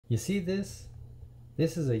You see this?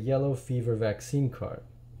 This is a yellow fever vaccine card.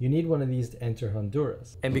 You need one of these to enter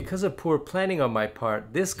Honduras. And because of poor planning on my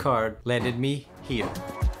part, this card landed me here.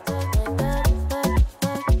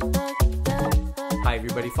 Hi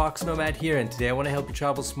everybody, foXnoMad here, and today I want to help you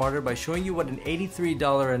travel smarter by showing you what an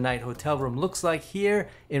 $83 a night hotel room looks like here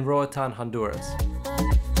in Roatan, Honduras.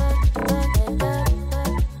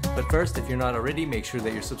 But first, if you're not already, make sure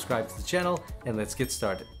that you're subscribed to the channel, and let's get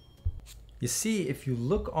started. You see, if you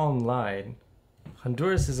look online,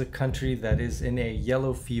 Honduras is a country that is in a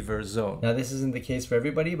yellow fever zone. Now this isn't the case for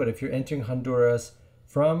everybody, but if you're entering Honduras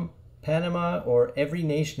from Panama or every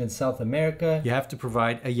nation in South America, you have to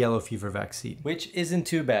provide a yellow fever vaccine, which isn't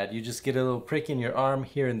too bad. You just get a little prick in your arm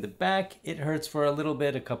here in the back. It hurts for a little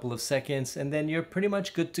bit, a couple of seconds, and then you're pretty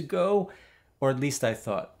much good to go, or at least I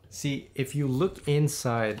thought. See, if you look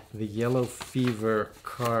inside the yellow fever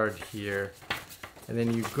card here, and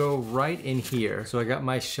then you go right in here. So I got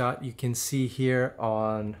my shot, you can see here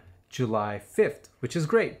on July 5th, which is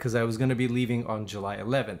great because I was going to be leaving on July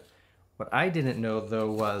 11th. What I didn't know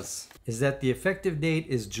though is that the effective date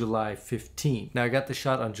is July 15th. Now I got the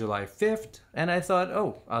shot on July 5th and I thought,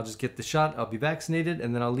 oh, I'll just get the shot, I'll be vaccinated,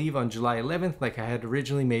 and then I'll leave on July 11th like I had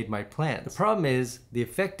originally made my plans. The problem is the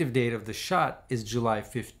effective date of the shot is July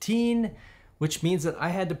 15, which means that I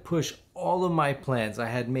had to push all of my plans. I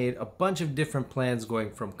had made a bunch of different plans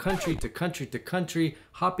going from country to country to country,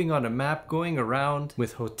 hopping on a map, going around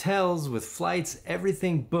with hotels, with flights,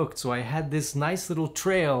 everything booked. So I had this nice little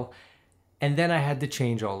trail, and then I had to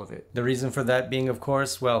change all of it. The reason for that being, of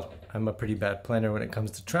course, well, I'm a pretty bad planner when it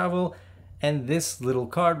comes to travel. And this little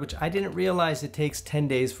card, which I didn't realize it takes 10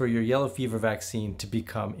 days for your yellow fever vaccine to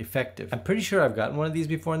become effective. I'm pretty sure I've gotten one of these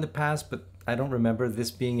before in the past, but I don't remember this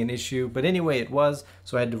being an issue. But anyway, it was,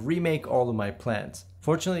 so I had to remake all of my plans.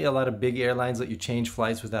 Fortunately, a lot of big airlines let you change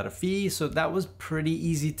flights without a fee, so that was pretty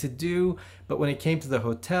easy to do. But when it came to the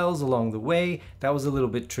hotels along the way, that was a little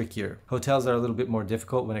bit trickier. Hotels are a little bit more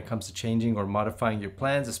difficult when it comes to changing or modifying your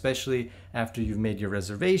plans, especially after you've made your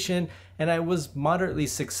reservation, and I was moderately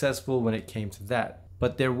successful when it came to that.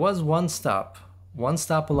 But there was one stop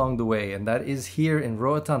along the way, and that is here in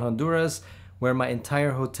Roatan, Honduras, where my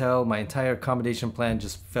entire hotel, my entire accommodation plan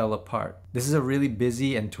just fell apart. This is a really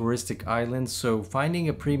busy and touristic island, so finding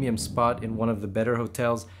a premium spot in one of the better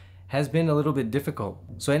hotels has been a little bit difficult.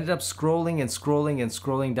 So I ended up scrolling and scrolling and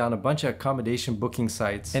scrolling down a bunch of accommodation booking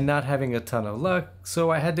sites and not having a ton of luck,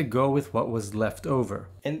 so I had to go with what was left over.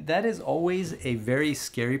 And that is always a very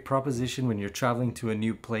scary proposition when you're traveling to a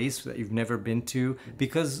new place that you've never been to,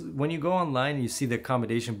 because when you go online and you see the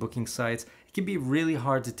accommodation booking sites, it can be really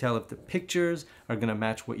hard to tell if the pictures are gonna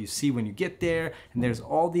match what you see when you get there, and there's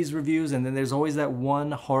all these reviews, and then there's always that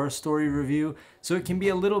one horror story review, so it can be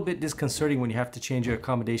a little bit disconcerting when you have to change your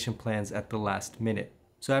accommodation plans at the last minute.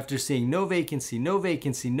 So after seeing no vacancy, no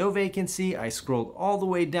vacancy, no vacancy, I scrolled all the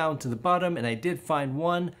way down to the bottom, and I did find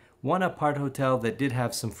one apart hotel that did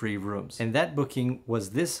have some free rooms. And that booking was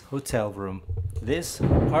this hotel room, this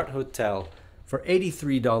apart hotel, for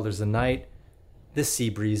 $83 a night, the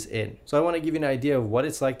Seabreeze Inn. So I want to give you an idea of what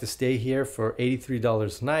it's like to stay here for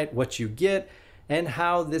 $83 a night, what you get, and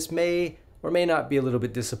how this may or may not be a little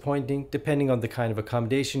bit disappointing depending on the kind of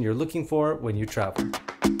accommodation you're looking for when you travel.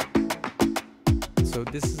 So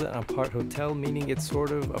this is an apart hotel, meaning it's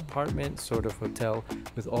sort of apartment, sort of hotel,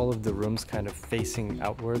 with all of the rooms kind of facing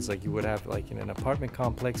outwards, like you would have like in an apartment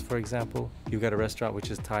complex, for example. You've got a restaurant which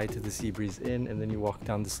is tied to the Seabreeze Inn, and then you walk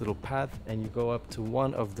down this little path and you go up to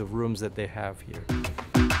one of the rooms that they have here.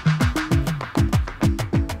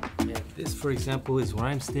 And this, for example, is where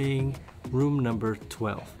I'm staying, room number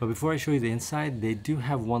 12. But before I show you the inside, they do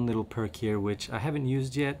have one little perk here, which I haven't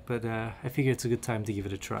used yet, but I figure it's a good time to give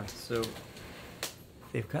it a try. So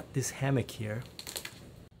they've got this hammock here.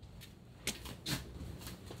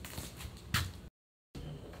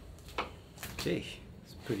 Okay,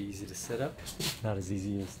 it's pretty easy to set up. Not as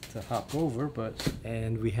easy as to hop over, but...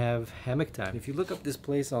 And we have hammock time. If you look up this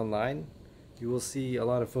place online, you will see a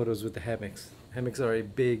lot of photos with the hammocks. Hammocks are a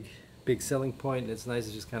big selling point, and it's nice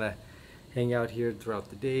to just kind of hang out here throughout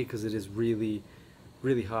the day because it is really,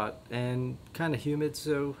 really hot and kind of humid,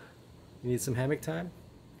 so you need some hammock time?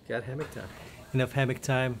 Got hammock time. Enough hammock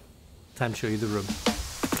time, time to show you the room.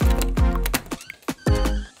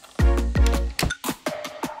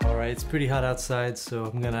 Alright, it's pretty hot outside, so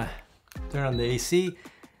I'm gonna turn on the AC.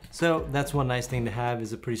 So that's one nice thing to have,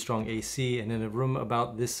 is a pretty strong AC, and in a room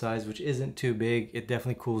about this size, which isn't too big, it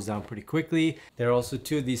definitely cools down pretty quickly. There are also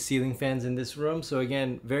two of these ceiling fans in this room, so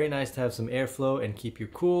again, very nice to have some airflow and keep you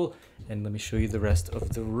cool. And let me show you the rest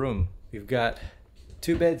of the room. We've got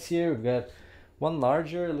two beds here, we've got one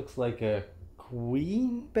larger, it looks like a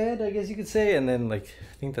queen bed, I guess you could say, and then like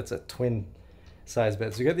I think that's a twin size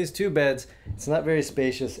bed. So you got these two beds. It's not very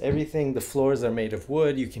spacious. Everything, the floors are made of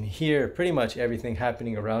wood. You can hear pretty much everything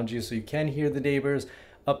happening around you, so you can hear the neighbors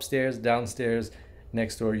upstairs, downstairs,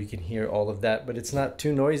 next door. You can hear all of that, but it's not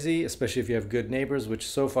too noisy, especially if you have good neighbors, which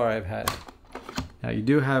so far I've had. Now you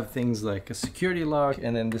do have things like a security lock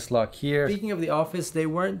and then this lock here. Speaking of the office, they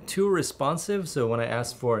weren't too responsive. So when I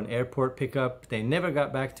asked for an airport pickup, they never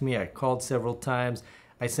got back to me. I called several times.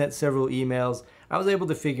 I sent several emails. I was able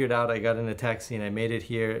to figure it out. I got in a taxi and I made it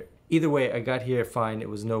here. Either way, I got here fine. It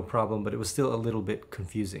was no problem, but it was still a little bit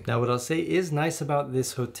confusing. Now, what I'll say is nice about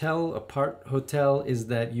this hotel, apart hotel, is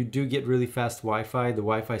that you do get really fast Wi-Fi. The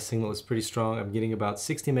Wi-Fi signal is pretty strong. I'm getting about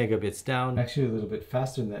 60 megabits down. Actually, a little bit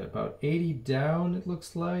faster than that. About 80 down, it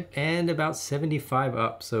looks like. And about 75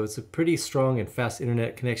 up. So it's a pretty strong and fast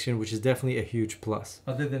internet connection, which is definitely a huge plus.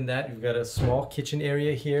 Other than that, you've got a small kitchen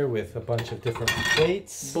area here with a bunch of different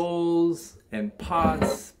plates, bowls, and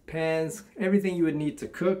pots, pans, everything you would need to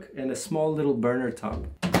cook, and a small little burner top.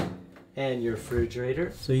 And your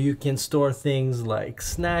refrigerator. So you can store things like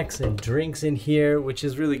snacks and drinks in here, which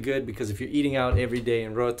is really good because if you're eating out every day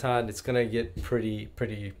in Roatan, it's gonna get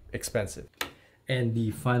pretty expensive. And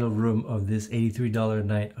the final room of this $83 a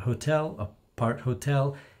night hotel, apart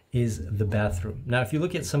hotel, is the bathroom. Now, if you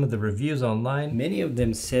look at some of the reviews online, many of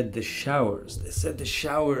them said they said the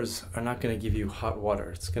showers are not gonna give you hot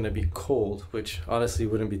water. It's gonna be cold, which honestly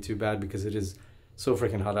wouldn't be too bad because it is so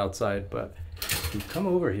freaking hot outside. But if you come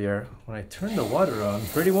over here, when I turn the water on,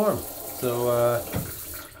 pretty warm. So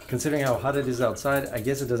considering how hot it is outside, I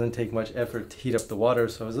guess it doesn't take much effort to heat up the water.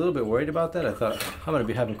 So I was a little bit worried about that. I thought, I'm gonna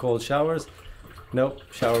be having cold showers. Nope,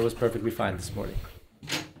 shower was perfectly fine this morning.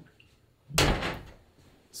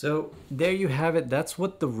 So there you have it. That's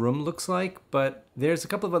what the room looks like, but there's a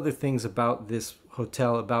couple of other things about this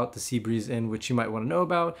hotel, about the Seabreeze Inn, which you might want to know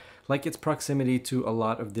about, like its proximity to a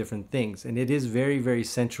lot of different things. And it is very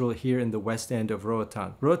central here in the west end of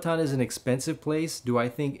Roatan. Roatan is an expensive place. Do I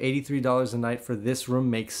think $83 a night for this room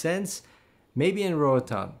makes sense? Maybe in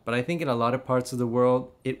Roatan, but I think in a lot of parts of the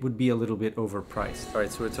world, it would be a little bit overpriced. All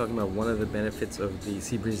right, so we're talking about one of the benefits of the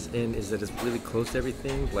Seabreeze Inn is that it's really close to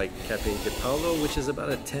everything, like Cafe de Paulo, which is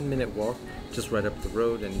about a 10-minute walk just right up the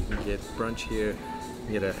road, and you can get brunch here.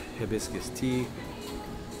 You get a hibiscus tea,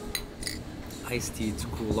 iced tea to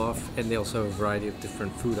cool off, and they also have a variety of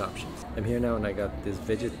different food options. I'm here now and I got this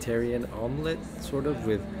vegetarian omelet, sort of,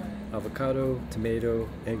 with avocado, tomato,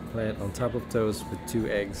 eggplant on top of toast with 2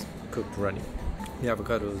 eggs cooked runny. The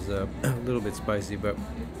avocado is a little bit spicy, but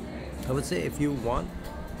I would say if you want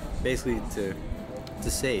basically to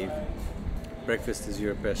save, breakfast is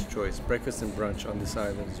your best choice. Breakfast and brunch on this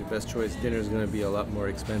island is your best choice. Dinner is going to be a lot more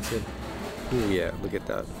expensive. Ooh, yeah, look at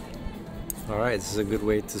that. All right, this is a good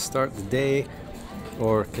way to start the day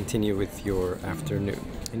or continue with your afternoon.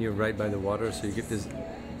 And you're right by the water, so you get this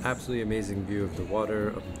absolutely amazing view of the water,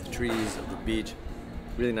 of the trees, of the beach.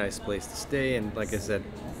 Really nice place to stay, and like I said,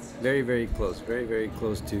 very close, very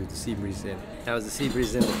close to the Seabreeze Inn. Now, is the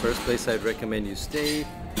Seabreeze Inn the first place I'd recommend you stay?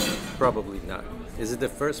 Probably not. Is it the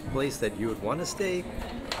first place that you would want to stay?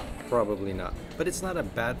 Probably not. But it's not a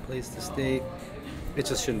bad place to stay. It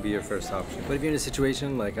just shouldn't be your first option. But if you're in a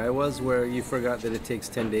situation like I was, where you forgot that it takes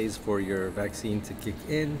 10 days for your vaccine to kick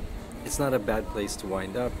in, it's not a bad place to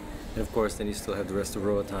wind up. And of course, then you still have the rest of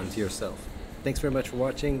Roatan to yourself. Thanks very much for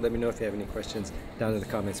watching. Let me know if you have any questions down in the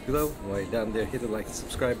comments below. While you're down there, hit the like and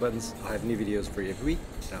subscribe buttons. I'll have new videos for you every week,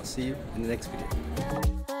 and I'll see you in the next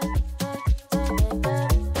video.